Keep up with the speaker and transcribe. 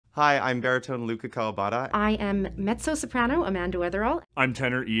Hi, I'm baritone Luka Kawabata. I am mezzo-soprano Amanda Weatherall. I'm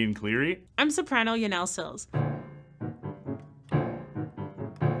tenor Cleary. I'm soprano Jonelle Sills.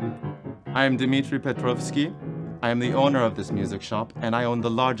 I am Dmitri Petrovsky. I am the owner of this music shop, and I own the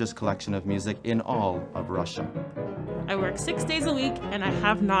largest collection of music in all of Russia. I work 6 days a week, and I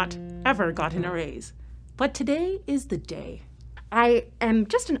have not ever gotten a raise. But today is the day. I am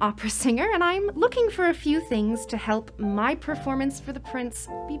just an opera singer, and I'm looking for a few things to help my performance for the prince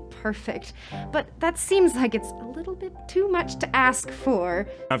be perfect. But that seems like it's a little bit too much to ask for.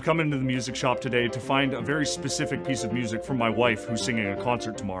 I've come into the music shop today to find a very specific piece of music from my wife who's singing a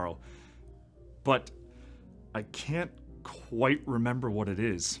concert tomorrow. But I can't quite remember what it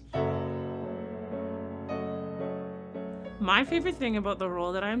is. My favorite thing about the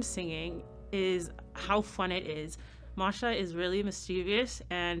role that I'm singing is how fun it is. Masha is really mischievous,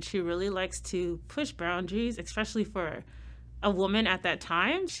 and she really likes to push boundaries, especially for a woman at that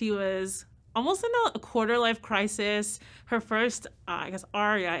time. She was almost in a quarter-life crisis. Her first,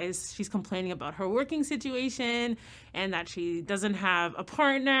 aria is she's complaining about her working situation and that she doesn't have a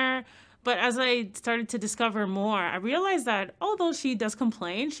partner. But as I started to discover more, I realized that although she does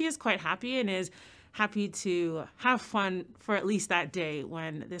complain, she is quite happy and is happy to have fun for at least that day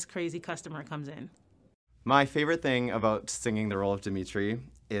when this crazy customer comes in. My favorite thing about singing the role of Dmitri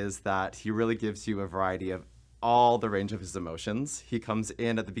is that he really gives you a variety of all the range of his emotions. He comes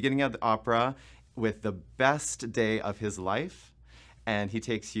in at the beginning of the opera with the best day of his life, and he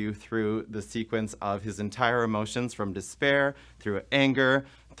takes you through the sequence of his entire emotions, from despair, through anger,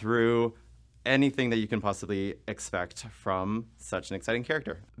 through anything that you can possibly expect from such an exciting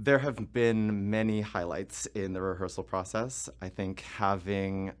character. There have been many highlights in the rehearsal process. I think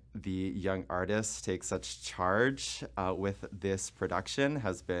having the young artists take such charge with this production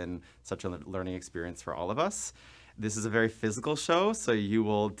has been such a learning experience for all of us. This is a very physical show, so you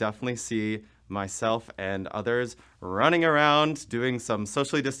will definitely see myself and others running around doing some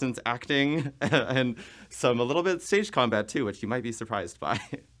socially distanced acting and a little bit stage combat too, which you might be surprised by.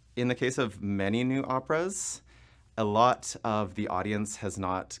 In the case of many new operas, a lot of the audience has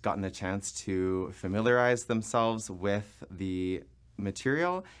not gotten a chance to familiarize themselves with the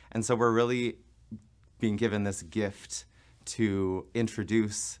material, and so we're really being given this gift to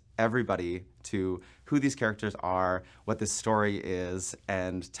introduce everybody to who these characters are, what this story is,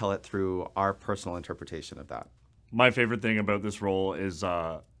 and tell it through our personal interpretation of that. My favorite thing about this role is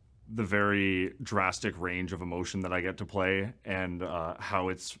the very drastic range of emotion that I get to play, and how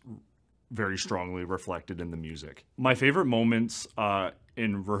it's very strongly reflected in the music. My favorite moments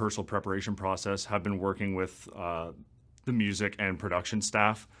in rehearsal preparation process have been working with the music and production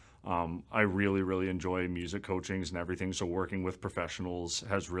staff. I really enjoy music coachings and everything, so working with professionals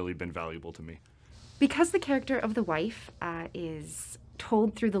has really been valuable to me. Because the character of the wife is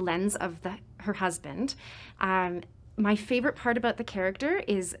told through the lens of her husband, my favorite part about the character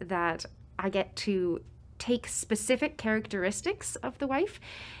is that I get to take specific characteristics of the wife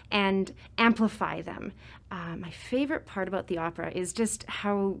and amplify them. My favorite part about the opera is just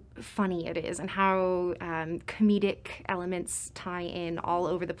how funny it is and how comedic elements tie in all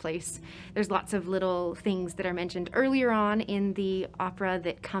over the place. There's lots of little things that are mentioned earlier on in the opera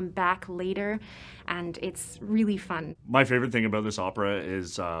that come back later, and it's really fun. My favorite thing about this opera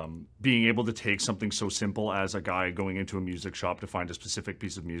is being able to take something so simple as a guy going into a music shop to find a specific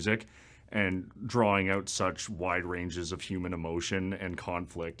piece of music and drawing out such wide ranges of human emotion and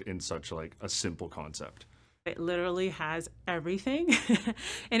conflict in such like a simple concept. It literally has everything,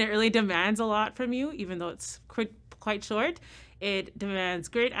 and it really demands a lot from you, even though it's quite short. It demands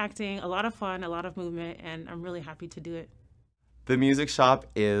great acting, a lot of fun, a lot of movement, and I'm really happy to do it. The music shop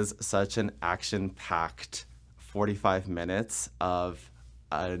is such an action-packed 45 minutes of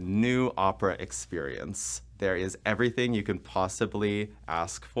a new opera experience. There is everything you can possibly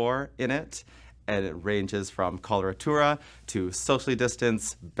ask for in it, and it ranges from coloratura to socially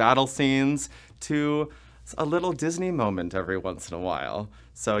distanced battle scenes to a little Disney moment every once in a while.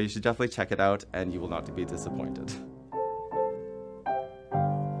 So you should definitely check it out, and you will not be disappointed.